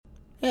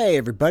Hey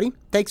everybody,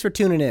 thanks for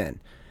tuning in.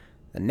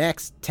 The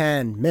next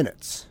 10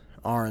 minutes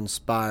are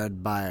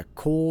inspired by a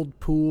cold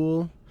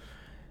pool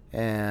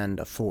and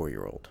a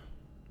 4-year-old.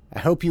 I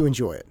hope you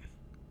enjoy it.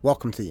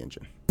 Welcome to the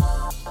engine.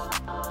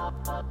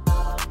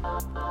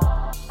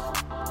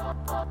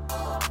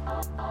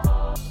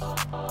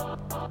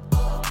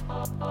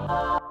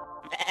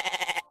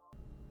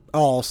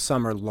 All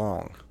summer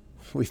long,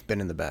 we've been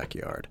in the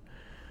backyard.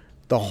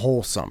 The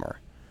whole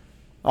summer.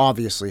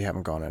 Obviously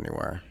haven't gone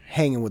anywhere.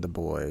 Hanging with the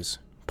boys.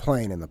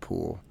 Playing in the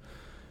pool.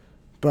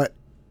 But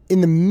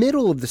in the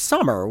middle of the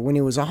summer, when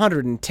it was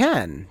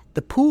 110,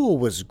 the pool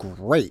was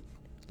great.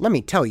 Let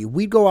me tell you,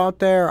 we'd go out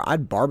there,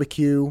 I'd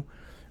barbecue,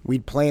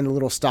 we'd play in the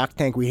little stock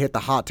tank, we'd hit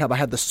the hot tub. I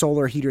had the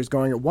solar heaters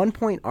going. At one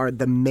point,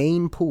 the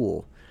main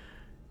pool,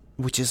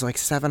 which is like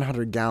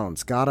 700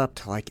 gallons, got up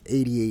to like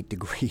 88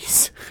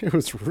 degrees. It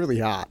was really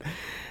hot.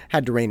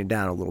 Had to rain it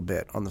down a little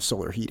bit on the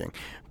solar heating.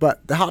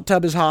 But the hot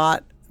tub is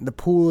hot, the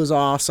pool is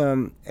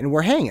awesome, and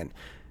we're hanging.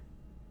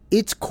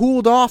 It's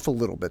cooled off a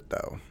little bit,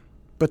 though.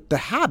 But the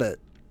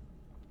habit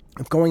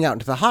of going out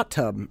into the hot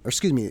tub,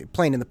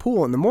 playing in the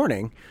pool in the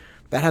morning,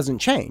 that hasn't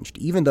changed,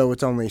 even though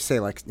it's only, say,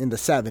 like in the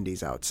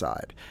 70s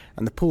outside.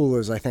 And the pool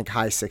is, I think,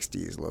 high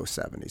 60s, low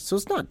 70s. So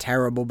it's not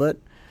terrible, but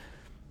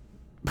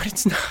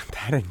it's not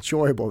that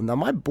enjoyable. Now,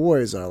 my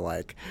boys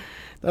are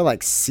they're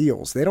like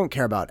seals. They don't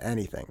care about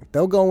anything.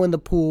 They'll go in the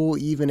pool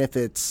even if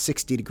it's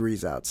 60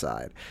 degrees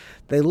outside.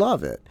 They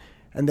love it.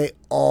 And they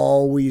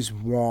always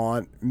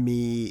want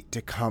me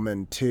to come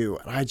in too.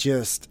 And I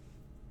just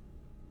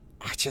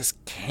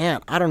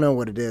can't. I don't know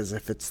what it is,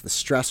 if it's the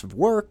stress of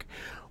work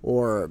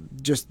or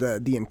just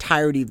the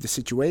entirety of the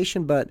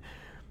situation. But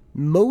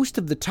most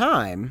of the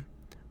time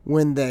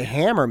when they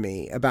hammer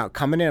me about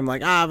coming in, I'm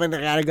like,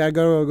 I gotta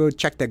go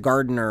check the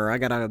garden, or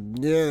and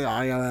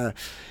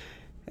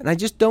I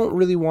just don't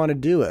really want to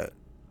do it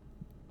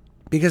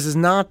because it's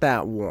not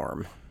that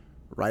warm,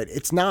 right?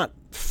 It's not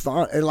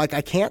fun. Like, I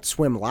can't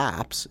swim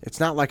laps. It's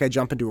not like I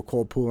jump into a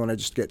cold pool and I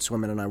just get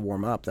swimming and I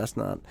warm up. That's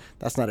not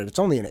it. It's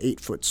only an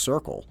 8-foot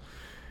circle,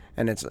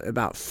 and it's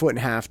about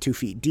 1.5 feet, 2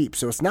 feet deep.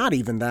 So it's not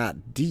even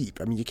that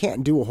deep. I mean, you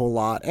can't do a whole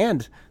lot.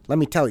 And let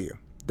me tell you,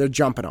 they're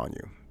jumping on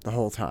you the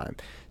whole time.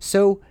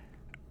 So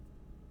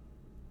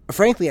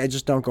frankly, I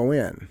just don't go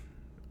in.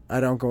 I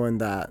don't go in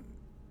that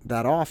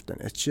often.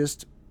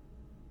 It's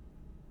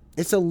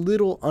a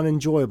little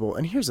unenjoyable.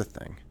 And here's the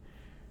thing.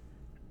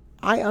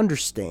 I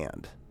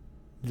understand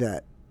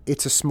that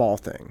it's a small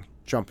thing,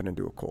 jumping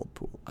into a cold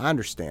pool. I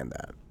understand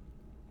that.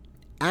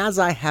 As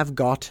I have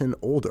gotten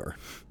older,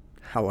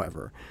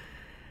 however,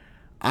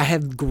 I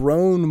have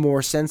grown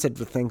more sensitive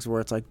to things where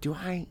it's like, do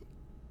I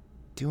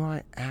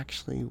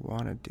actually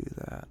want to do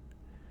that?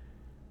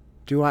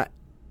 Do I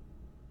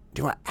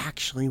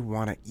actually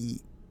want to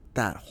eat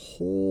that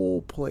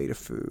whole plate of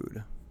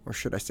food? Or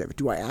should I say,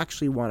 do I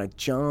actually want to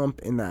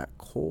jump in that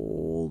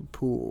cold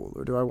pool?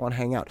 Or do I want to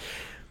hang out?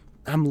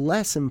 I'm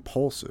less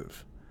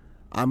impulsive.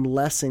 I'm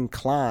less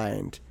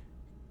inclined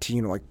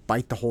to,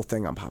 bite the whole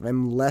thing up.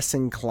 I'm less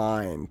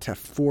inclined to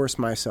force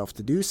myself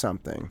to do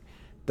something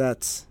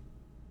that's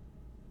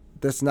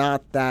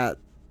not that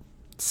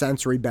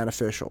sensory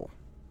beneficial.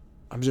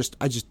 I just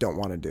don't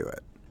want to do it.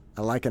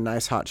 I like a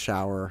nice hot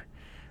shower.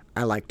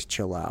 I like to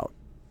chill out.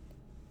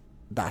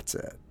 That's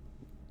it.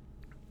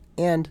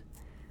 And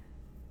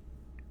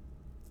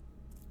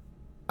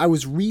I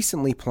was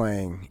recently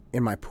playing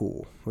in my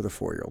pool with a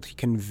 4-year-old. He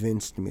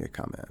convinced me to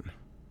come in.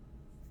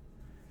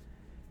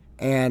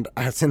 And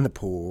I was in the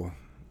pool,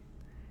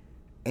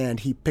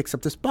 and he picks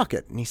up this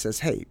bucket, and he says,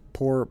 hey,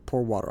 pour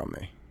water on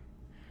me.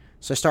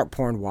 So I start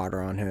pouring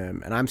water on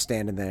him, and I'm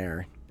standing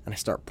there, and I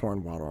start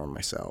pouring water on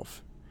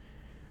myself.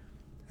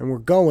 And we're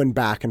going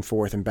back and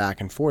forth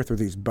with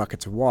these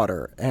buckets of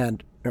water,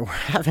 and we're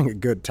having a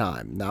good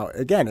time. Now,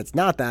 again, it's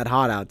not that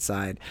hot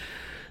outside,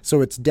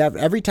 so it's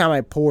every time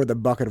I pour the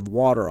bucket of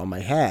water on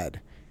my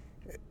head,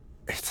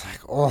 it's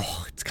like,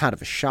 it's kind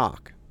of a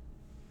shock.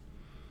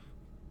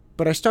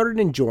 But I started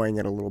enjoying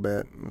it a little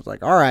bit. I was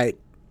like, all right,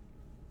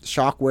 the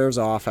shock wears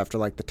off after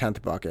like the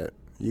 10th bucket.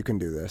 You can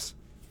do this.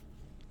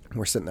 And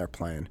we're sitting there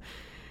playing.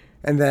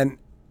 And then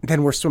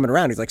we're swimming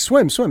around. He's like,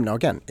 swim. Now,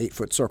 again,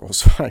 8-foot circle.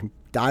 So I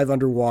dive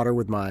underwater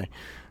with my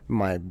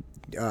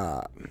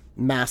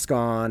mask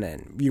on.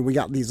 And we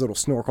got these little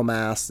snorkel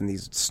masks and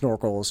these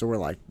snorkels. So we're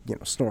like,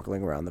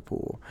 snorkeling around the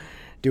pool,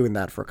 doing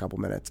that for a couple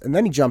minutes. And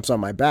then he jumps on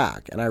my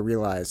back. And I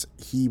realize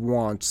he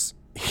wants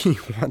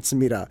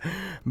me to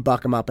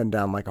buck him up and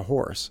down like a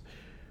horse.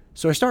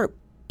 So I start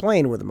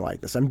playing with him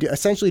like this. I'm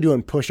essentially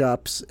doing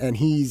push-ups, and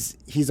he's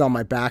on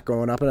my back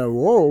going up and down,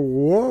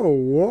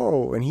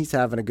 whoa, and he's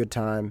having a good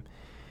time,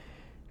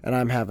 and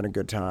I'm having a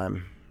good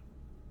time.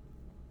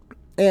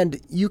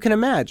 And you can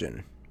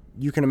imagine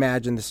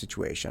the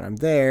situation. I'm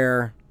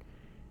there,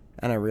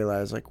 and I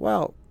realize, I'm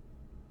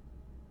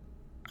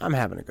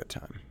having a good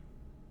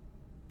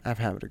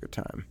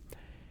time.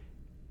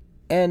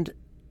 And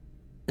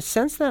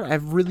since then,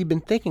 I've really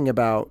been thinking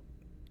about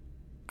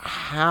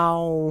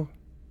how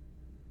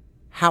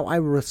I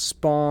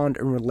respond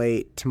and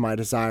relate to my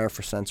desire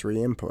for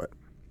sensory input.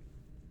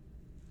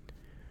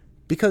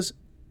 Because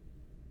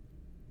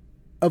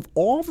of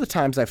all the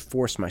times I've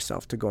forced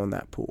myself to go in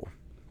that pool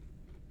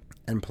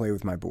and play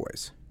with my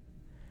boys,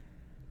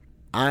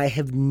 I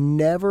have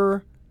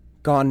never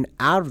gone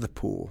out of the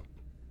pool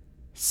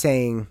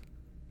saying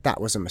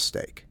that was a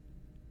mistake.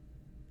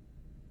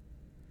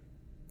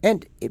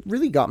 And it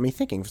really got me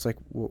thinking. It was like,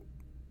 well,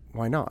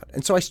 why not?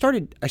 And so I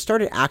started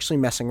actually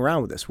messing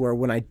around with this, where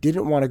when I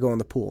didn't want to go in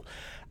the pool,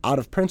 out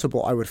of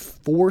principle, I would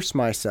force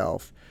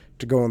myself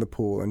to go in the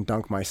pool and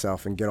dunk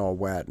myself and get all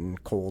wet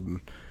and cold.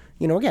 And,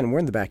 again, we're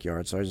in the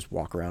backyard, so I just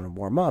walk around and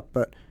warm up.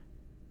 But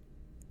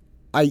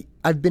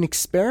I've been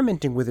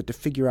experimenting with it to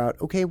figure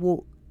out, okay,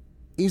 well,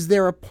 is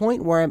there a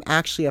point where I'm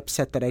actually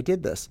upset that I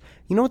did this?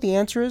 You know what the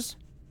answer is?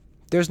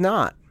 There's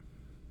not.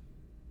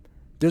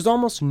 There's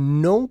almost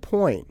no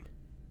point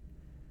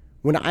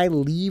when I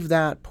leave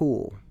that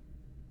pool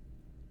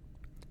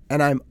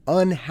and I'm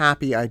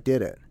unhappy I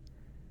did it.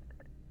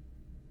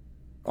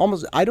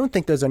 I don't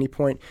think there's any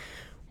point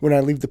when I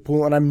leave the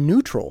pool and I'm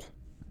neutral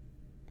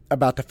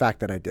about the fact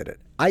that I did it.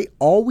 I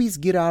always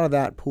get out of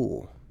that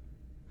pool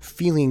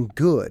feeling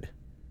good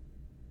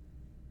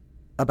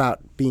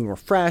about being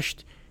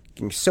refreshed,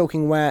 getting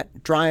soaking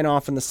wet, drying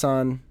off in the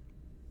sun.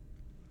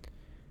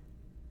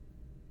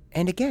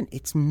 And again,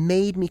 it's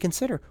made me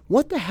consider,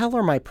 what the hell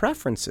are my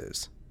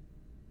preferences?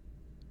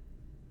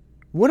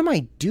 What am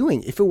I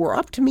doing? If it were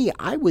up to me,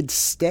 I would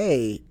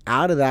stay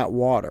out of that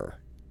water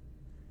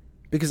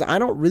because I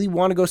don't really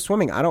want to go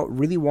swimming. I don't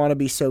really want to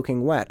be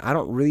soaking wet. I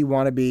don't really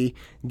want to be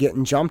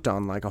getting jumped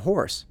on like a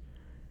horse.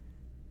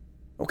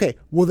 Okay,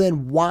 well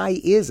then why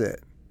is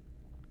it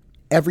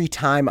every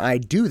time I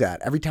do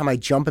that, every time I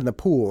jump in the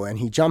pool and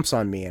he jumps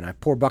on me and I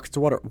pour buckets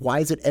of water, why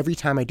is it every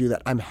time I do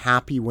that I'm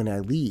happy when I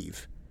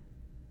leave?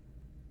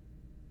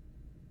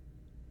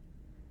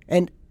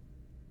 And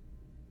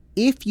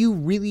if you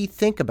really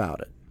think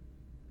about it,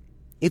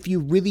 if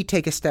you really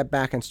take a step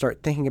back and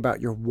start thinking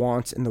about your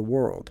wants in the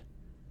world,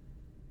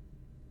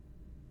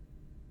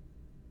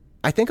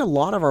 I think a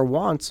lot of our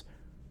wants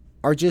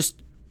are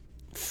just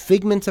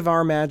figments of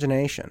our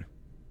imagination.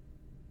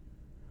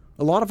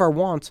 A lot of our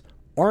wants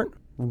aren't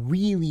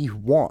really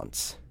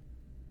wants.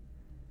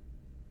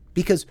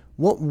 Because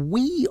what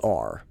we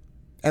are,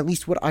 at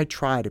least what I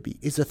try to be,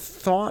 is a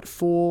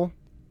thoughtful,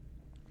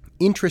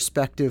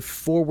 introspective,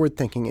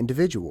 forward-thinking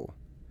individual.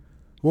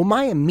 Well,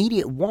 my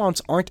immediate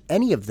wants aren't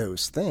any of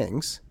those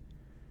things,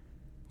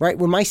 right?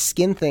 When my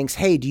skin thinks,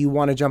 hey, do you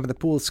want to jump in the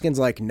pool? The skin's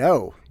like,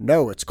 no,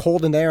 it's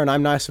cold in there and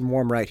I'm nice and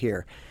warm right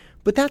here.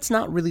 But that's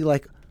not really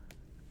like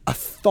a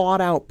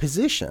thought out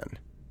position,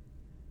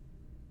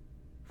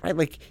 right?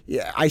 Like,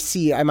 yeah,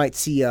 I might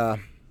see, I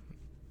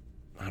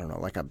don't know,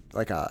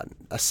 like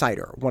a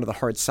cider, one of the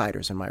hard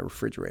ciders in my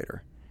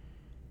refrigerator.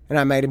 And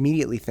I might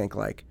immediately think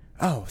like,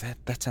 oh,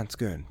 that sounds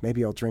good.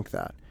 Maybe I'll drink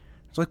that.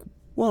 It's like,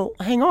 well,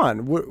 hang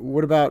on.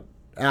 What about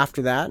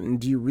after that? And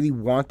do you really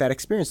want that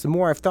experience? The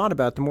more I've thought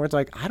about it, the more it's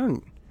like, I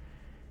don't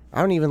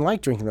even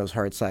like drinking those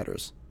hard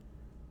ciders.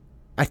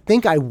 I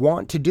think I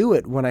want to do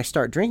it when I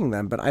start drinking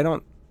them, but I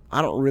don't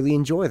really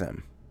enjoy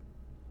them.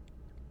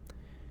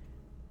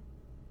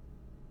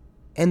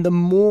 And the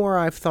more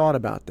I've thought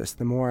about this,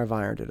 the more I've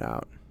ironed it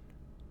out.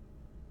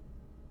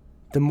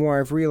 The more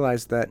I've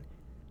realized that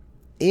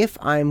if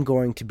I'm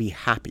going to be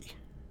happy,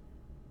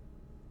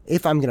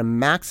 if I'm going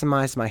to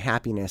maximize my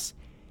happiness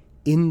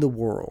in the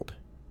world,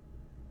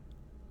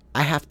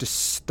 I have to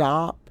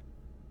stop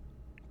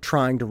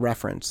trying to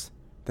reference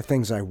the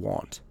things I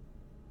want.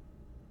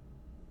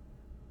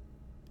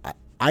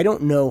 I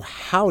don't know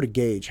how to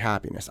gauge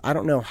happiness. I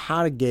don't know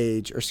how to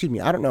gauge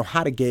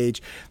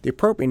the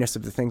appropriateness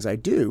of the things I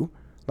do.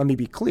 Let me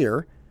be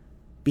clear,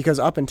 because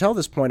up until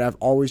this point, I've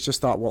always just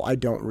thought, well, I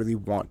don't really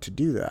want to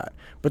do that.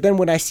 But then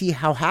when I see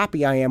how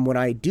happy I am when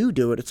I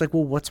do it, it's like,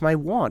 well, what's my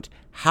want?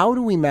 How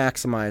do we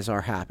maximize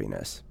our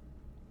happiness?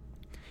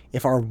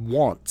 If our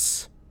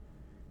wants,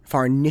 if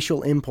our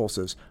initial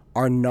impulses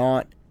are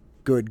not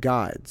good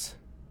guides.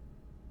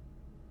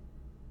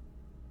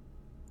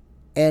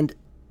 And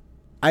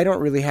I don't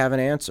really have an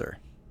answer.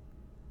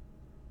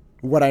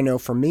 What I know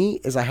for me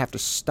is I have to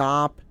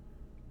stop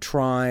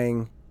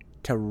trying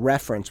to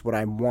reference what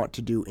I want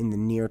to do in the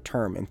near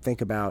term and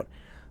think about,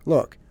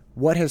 look,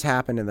 what has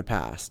happened in the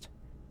past?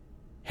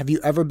 Have you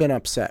ever been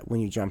upset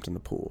when you jumped in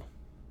the pool?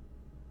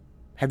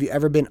 Have you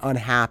ever been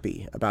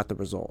unhappy about the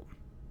result?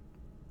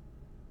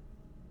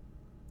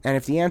 And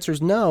if the answer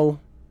is no,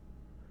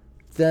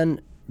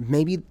 then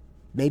maybe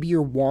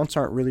your wants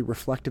aren't really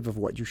reflective of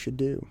what you should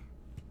do.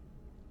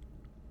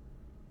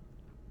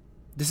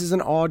 This is an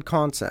odd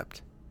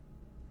concept.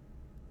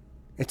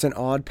 It's an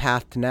odd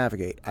path to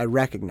navigate. I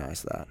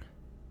recognize that.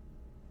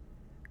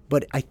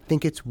 But I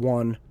think it's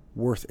one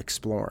worth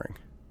exploring.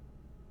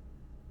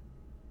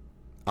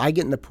 I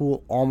get in the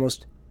pool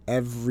almost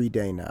every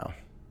day now.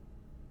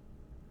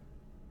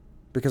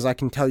 Because I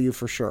can tell you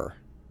for sure,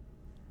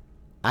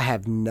 I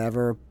have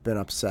never been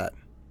upset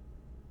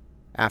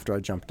after I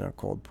jumped in a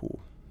cold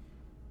pool.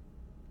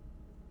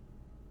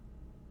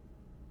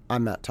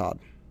 I'm Matt Todd,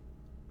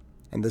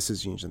 and this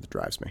is Union That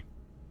Drives Me.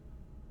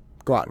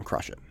 Go out and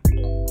crush it.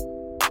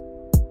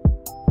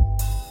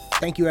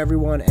 Thank you,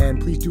 everyone, and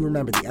please do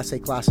remember the essay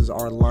classes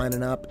are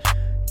lining up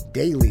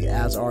daily,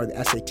 as are the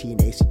SAT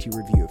and ACT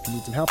review. If you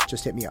need some help,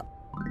 just hit me up.